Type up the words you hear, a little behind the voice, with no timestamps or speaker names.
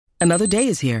Another day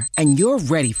is here, and you're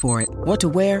ready for it. What to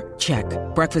wear? Check.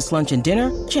 Breakfast, lunch, and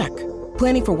dinner? Check.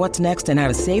 Planning for what's next and how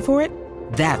to save for it?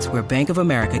 That's where Bank of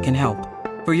America can help.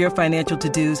 For your financial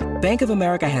to-dos, Bank of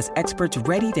America has experts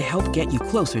ready to help get you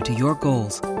closer to your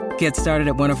goals. Get started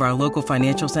at one of our local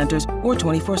financial centers or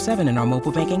 24/7 in our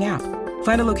mobile banking app.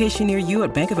 Find a location near you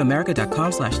at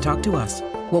bankofamerica.com/talktous.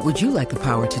 What would you like the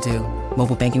power to do?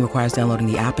 Mobile banking requires downloading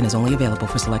the app and is only available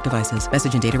for select devices.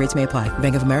 Message and data rates may apply.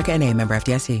 Bank of America N.A., member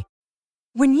FDIC.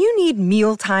 When you need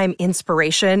mealtime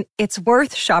inspiration, it's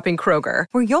worth shopping Kroger,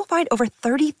 where you'll find over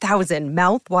 30,000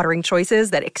 mouth-watering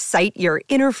choices that excite your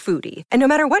inner foodie. And no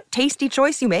matter what tasty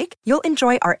choice you make, you'll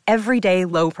enjoy our everyday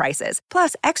low prices,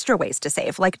 plus extra ways to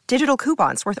save, like digital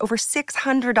coupons worth over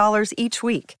 $600 each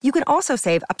week. You can also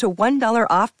save up to $1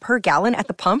 off per gallon at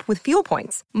the pump with fuel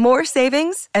points. More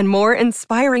savings and more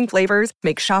inspiring flavors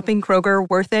make shopping Kroger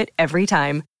worth it every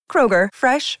time. Kroger,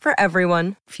 fresh for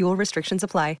everyone. Fuel restrictions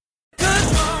apply.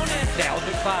 Now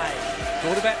McVay,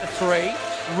 thought about the three,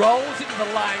 rolls into the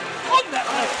lane on that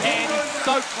left hand. He's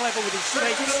so clever with his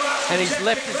feet, and his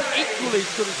left is equally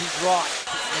as good as his right.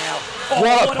 Now,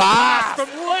 what a pass from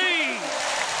Lee!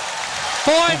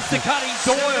 Finds the cutting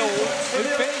Doyle, who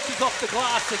finishes off the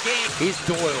glass again. Here's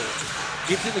Doyle,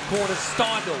 gives in the corner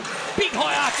Steindl, big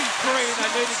high arcing three, and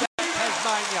they needed that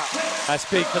Tasmania. That's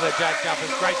big for the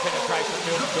JackJumpers, great penetration from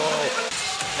Milton Doyle.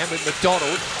 And with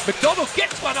McDonald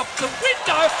gets one off the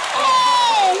window.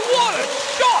 Oh, what a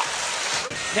shot!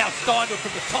 Now Steindl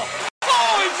from the top.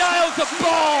 Oh, he nails a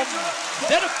bomb!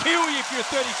 That'll kill you if you're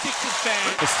a 36ers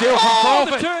fan. The steal from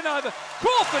Crawford. The turnover.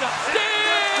 Crawford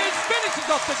upstairs, finishes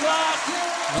off the glass.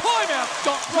 Timeout,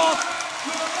 Scott Frost.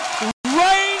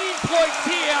 Raining points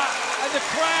here, and the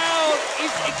crowd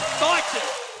is excited.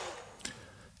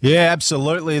 Yeah,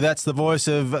 absolutely. That's the voice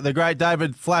of the great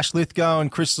David Flash Lithgow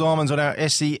and Chris Simons on our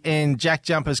SEN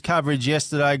JackJumpers coverage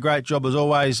yesterday. Great job as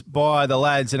always by the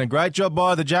lads, and a great job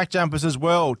by the JackJumpers as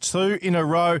well. 2 in a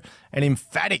row, an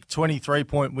emphatic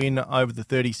 23-point win over the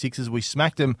 36ers. We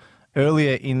smacked them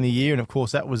earlier in the year, and of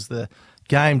course that was the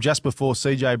game just before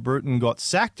CJ Bruton got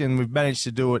sacked, and we've managed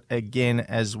to do it again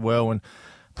as well. And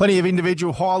plenty of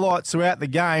individual highlights throughout the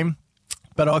game.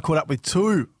 But I caught up with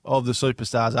 2 of the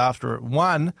superstars after it.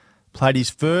 One played his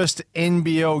first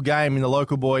NBL game in the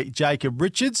local boy Jacob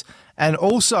Richards, and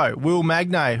also Will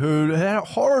Magnay, who had a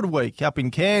horrid week up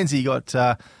in Cairns. He got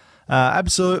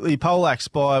absolutely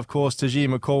poleaxed by, of course, Tajir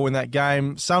McCall in that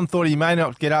game. Some thought he may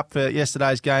not get up for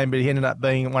yesterday's game, but he ended up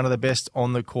being one of the best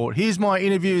on the court. Here's my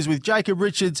interviews with Jacob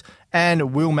Richards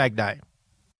and Will Magnay.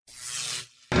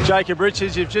 Jacob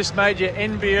Richards, you've just made your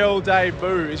NBL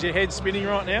debut. Is your head spinning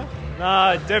right now?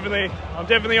 No, definitely. I'm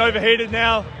definitely overheated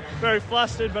now. Very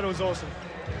flustered, but it was awesome.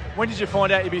 When did you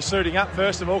find out you'd be suiting up,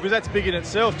 first of all? Because that's big in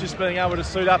itself, just being able to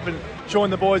suit up and join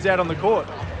the boys out on the court.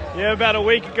 Yeah, about a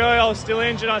week ago, I was still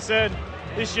injured. I said,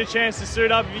 this is your chance to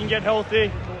suit up if you can get healthy.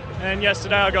 And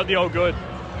yesterday, I got the all good.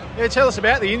 Yeah, tell us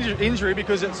about the injury,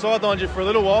 because it sidelined you for a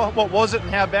little while. What was it and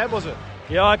how bad was it?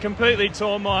 Yeah, I completely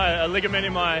tore a ligament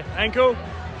in my ankle.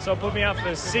 So it put me out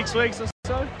for 6 weeks or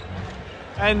so.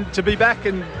 And to be back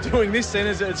and doing this then,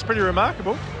 it's pretty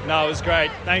remarkable. No, it was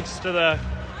great. Thanks to the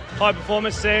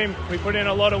high-performance team. We put in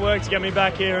a lot of work to get me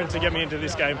back here and to get me into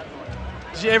this game.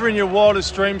 Did you ever in your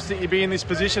wildest dreams think you'd be in this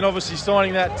position, obviously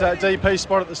signing that DP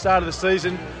spot at the start of the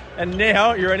season, and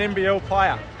now you're an NBL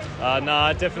player? No,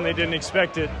 I definitely didn't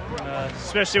expect it.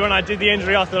 Especially when I did the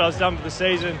injury, I thought I was done for the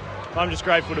season. I'm just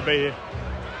grateful to be here.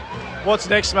 What's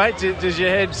next, mate? Does your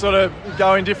head sort of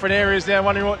go in different areas now,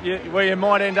 wondering where you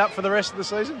might end up for the rest of the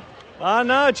season?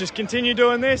 No, just continue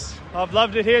doing this. I've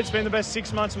loved it here. It's been the best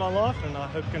 6 months of my life, and I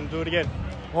hope I can do it again.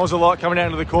 What was it like coming out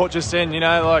into the court just then? You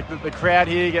know, like the crowd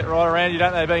here, you get right around you,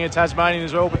 don't they, being a Tasmanian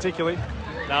as well, particularly?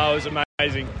 No, it was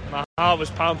amazing. My heart was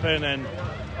pumping, and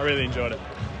I really enjoyed it.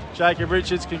 Jacob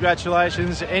Richards,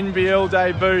 congratulations. NBL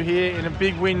debut here in a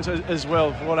big win as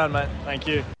well. Well done, mate. Thank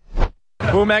you.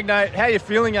 Well, Magnay, how are you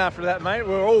feeling after that, mate? We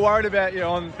were all worried about you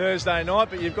on Thursday night,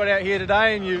 but you've got out here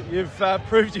today and you've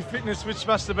proved your fitness, which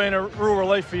must have been a real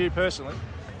relief for you personally.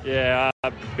 Yeah,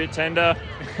 a bit tender,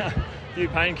 a few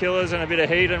painkillers and a bit of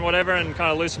heat and whatever, and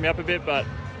kind of loosened me up a bit, but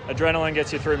adrenaline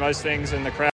gets you through most things, and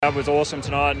the crowd was awesome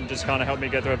tonight and just kind of helped me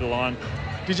get through the line.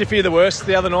 Did you fear the worst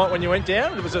the other night when you went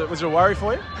down? Was it a worry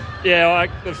for you? Yeah,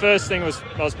 the first thing was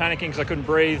I was panicking because I couldn't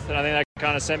breathe, and I think that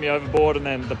kind of sent me overboard, and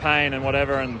then the pain and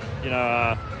whatever, and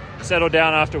settled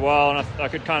down after a while, and I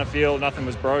could kind of feel nothing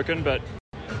was broken, but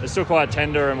it's still quite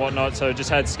tender and whatnot, so just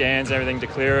had scans and everything to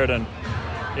clear it, and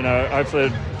hopefully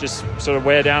it'll just sort of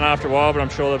wear down after a while, but I'm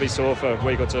sure they'll be sore for a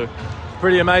week or two.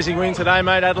 Pretty amazing win today,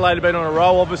 mate. Adelaide have been on a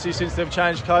roll, obviously, since they've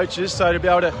changed coaches. So to be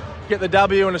able to get the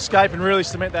W and escape and really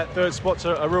cement that third spot's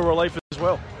a real relief as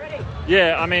well.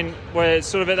 Yeah, I mean, we're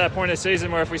sort of at that point of the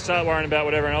season where if we start worrying about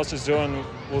what everyone else is doing,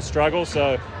 we'll struggle.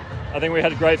 So I think we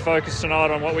had a great focus tonight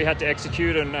on what we had to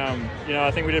execute, and I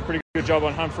think we did a pretty good job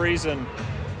on Humphreys and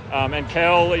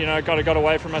Kell. Got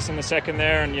away from us in the second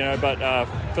there, but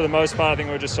for the most part, I think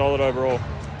we were just solid overall.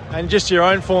 And just your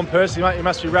own form personally, mate, you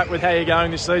must be wrapped with how you're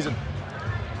going this season.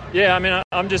 Yeah, I mean,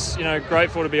 I'm just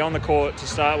grateful to be on the court to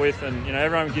start with, and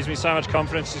everyone gives me so much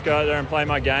confidence to just go out there and play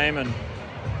my game, and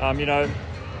I'm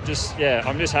just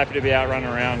happy to be out running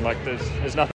around. Like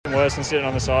there's nothing worse than sitting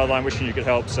on the sideline wishing you could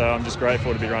help. So I'm just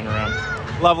grateful to be running around.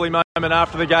 Lovely moment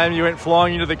after the game. You went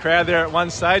flying into the crowd there at one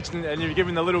stage, and you've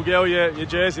given the little girl your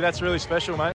jersey. That's really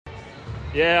special, mate.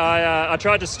 Yeah, I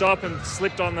tried to stop and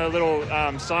slipped on the little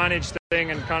signage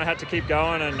thing, and kind of had to keep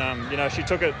going. And she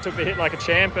took the hit like a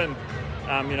champ, and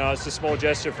it's a small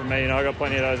gesture from me. I got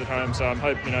plenty of those at home, so I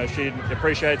hope she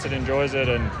appreciates it, enjoys it,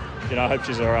 and I hope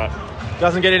she's all right.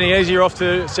 Doesn't get any easier off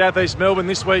to Southeast Melbourne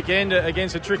this weekend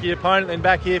against a tricky opponent, then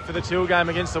back here for the Teal game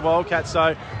against the Wildcats.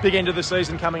 So big end of the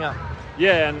season coming up.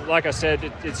 Yeah, and like I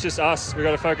said, it's just us. We've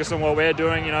got to focus on what we're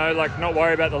doing. Not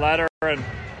worry about the ladder, and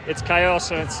it's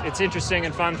chaos, and it's interesting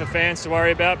and fun for fans to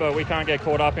worry about, but we can't get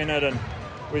caught up in it, and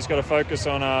we just got to focus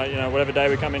on whatever day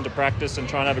we come into practice and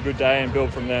try and have a good day and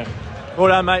build from there. Well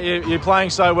done, mate. You're playing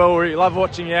so well. We love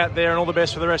watching you out there, and all the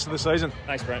best for the rest of the season.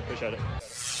 Thanks, Brent. Appreciate it.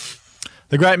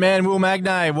 The great man, Will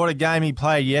Magnay, what a game he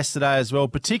played yesterday as well,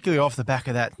 particularly off the back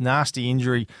of that nasty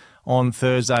injury on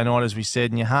Thursday night, as we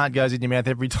said, and your heart goes in your mouth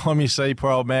every time you see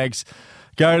poor old Mags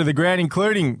go to the ground,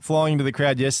 including flying into the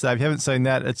crowd yesterday. If you haven't seen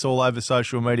that, it's all over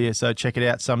social media, so check it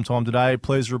out sometime today.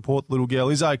 Please report the little girl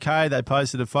is okay. They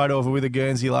posted a photo of her with a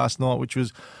Guernsey last night, which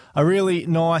was a really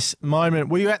nice moment.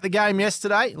 Were you at the game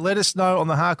yesterday? Let us know on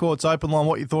the Harcourts Open line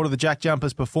what you thought of the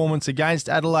JackJumpers' performance against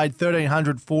Adelaide,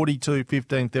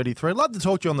 1342-1533. Love to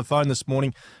talk to you on the phone this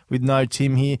morning with no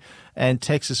Tim here, and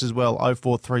text us as well,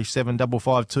 0437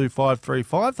 552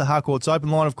 535. The Harcourts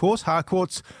Open line, of course.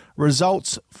 Harcourts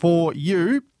results for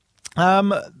you.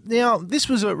 Now, this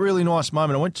was a really nice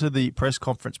moment. I went to the press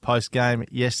conference post-game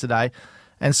yesterday,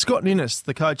 and Scott Ninnis,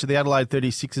 the coach of the Adelaide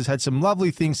 36ers, had some lovely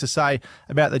things to say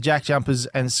about the JackJumpers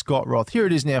and Scott Roth. Here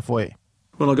it is now for you.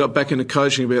 When I got back into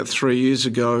coaching about 3 years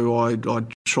ago, I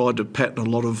tried to pattern a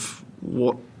lot of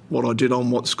what I did on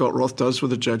what Scott Roth does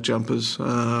with the JackJumpers.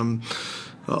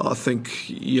 I think,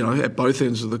 at both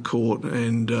ends of the court,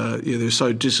 and they're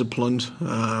so disciplined.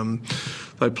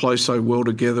 They play so well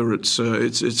together. It's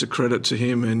a credit to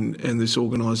him and this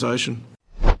organisation.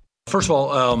 First of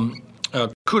all,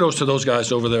 kudos to those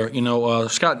guys over there.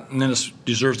 Scott Ninnis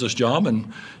deserves this job,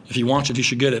 and if he wants it, he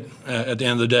should get it at the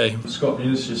end of the day. Scott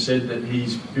Ninnis just said that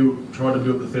he's tried to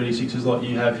build the 36ers like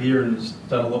you have here, and has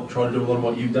tried to do a lot of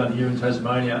what you've done here in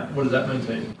Tasmania. What does that mean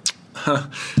to you?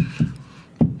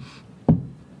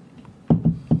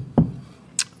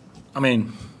 I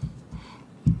mean,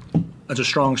 that's a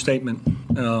strong statement.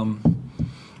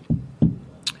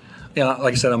 Like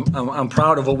I said, I'm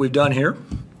proud of what we've done here.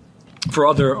 For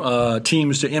other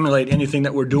teams to emulate anything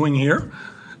that we're doing here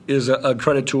is a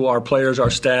credit to our players, our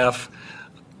staff.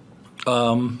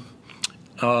 I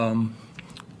can't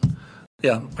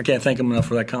thank them enough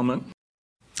for that comment.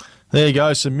 There you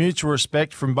go. Some mutual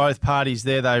respect from both parties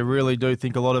there. They really do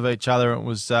think a lot of each other. It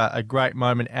was a great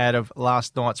moment out of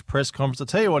last night's press conference. I'll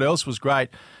tell you what else was great,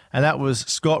 and that was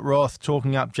Scott Roth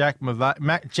talking up Jack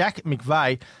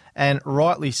McVeigh, and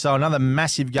rightly so. Another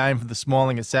massive game for the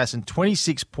Smiling Assassin.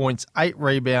 26 points, 8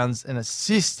 rebounds, an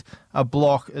assist, a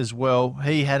block as well.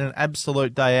 He had an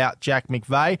absolute day out, Jack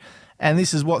McVeigh, and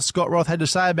this is what Scott Roth had to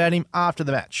say about him after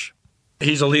the match.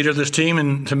 He's a leader of this team,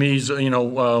 and to me, he's a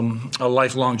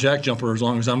lifelong JackJumper as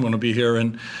long as I'm going to be here.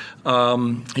 And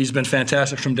he's been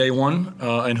fantastic from day one,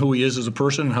 and who he is as a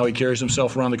person, and how he carries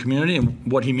himself around the community,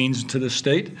 and what he means to this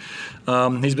state.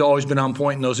 He's always been on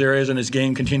point in those areas, and his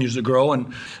game continues to grow.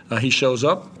 And he shows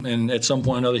up, and at some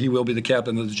point or another, he will be the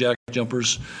captain of the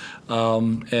JackJumpers. I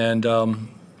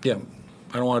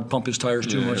don't want to pump his tires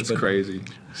too much. It's crazy.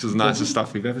 This is the nicest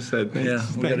stuff we've ever said. Yeah,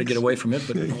 we got to get away from it,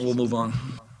 but we'll move on.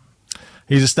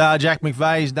 He's a star, Jack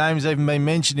McVeigh. His name's even been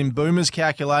mentioned in Boomer's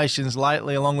calculations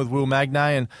lately, along with Will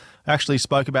Magnay, and actually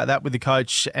spoke about that with the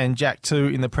coach and Jack too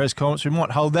in the press conference. We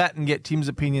might hold that and get Tim's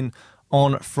opinion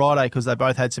on Friday, because they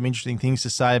both had some interesting things to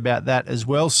say about that as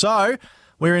well. So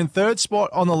we're in third spot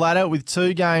on the ladder with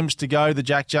 2 games to go, the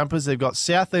JackJumpers. They've got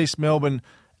Southeast Melbourne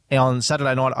on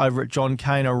Saturday night over at John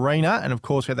Cain Arena, and of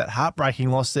course we had that heartbreaking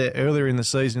loss there earlier in the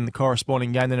season in the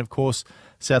corresponding game. Then of course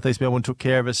South East Melbourne took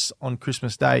care of us on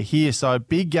Christmas Day here. So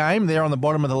big game. They're on the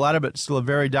bottom of the ladder, but still a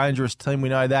very dangerous team. We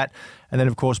know that. And then,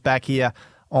 of course, back here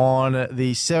on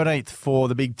the 17th for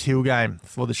the big Teal game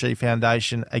for the She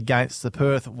Foundation against the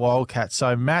Perth Wildcats.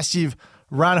 So massive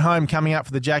run home coming up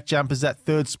for the Jack Jumpers. That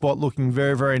third spot looking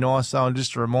very, very nice. So, and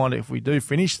just a reminder, if we do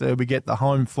finish there, we get the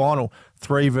home final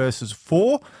 3 versus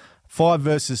 4. 5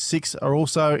 versus 6 are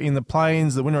also in the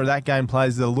play-ins. The winner of that game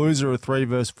plays the loser of 3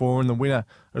 versus 4 and the winner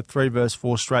of 3 versus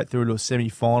 4 straight through to a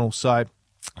semi-final. So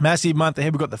massive month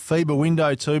ahead. We've got the FIBA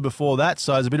window too before that.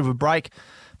 So there's a bit of a break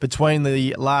between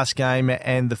the last game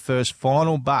and the first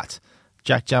final, but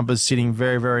Jack Jumpers sitting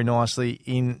very, very nicely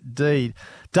indeed.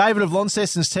 David of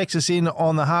Launceston's texts us in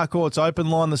on the Harcourts open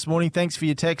line this morning. Thanks for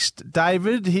your text,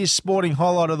 David. His sporting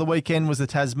highlight of the weekend was the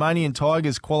Tasmanian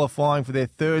Tigers qualifying for their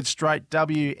 3rd straight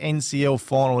WNCL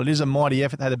final. It is a mighty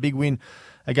effort. They had a big win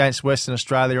against Western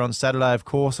Australia on Saturday, of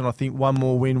course, and I think one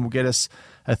more win will get us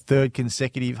a 3rd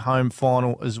consecutive home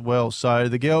final as well. So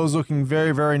the girls looking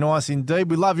very, very nice indeed.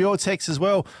 We love your texts as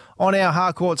well on our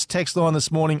Harcourts text line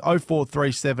this morning,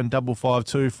 0437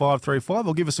 552 535,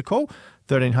 or give us a call,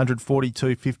 1300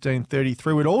 42 15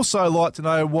 33. We'd also like to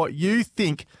know what you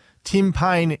think Tim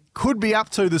Payne could be up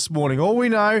to this morning. All we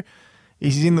know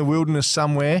is he's in the wilderness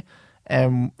somewhere,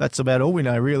 and that's about all we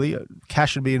know, really.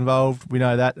 Cash would be involved. We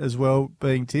know that as well,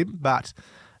 being Tim. But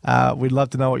we'd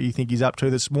love to know what you think he's up to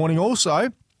this morning. Also,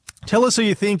 tell us who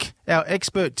you think our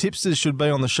expert tipsters should be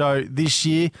on the show this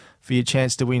year for your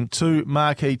chance to win 2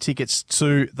 marquee tickets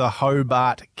to the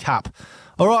Hobart Cup.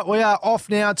 All right, we are off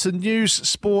now to news,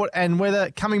 sport and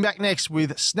weather. Coming back next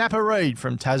with Snapper Reid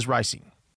from Tas Racing.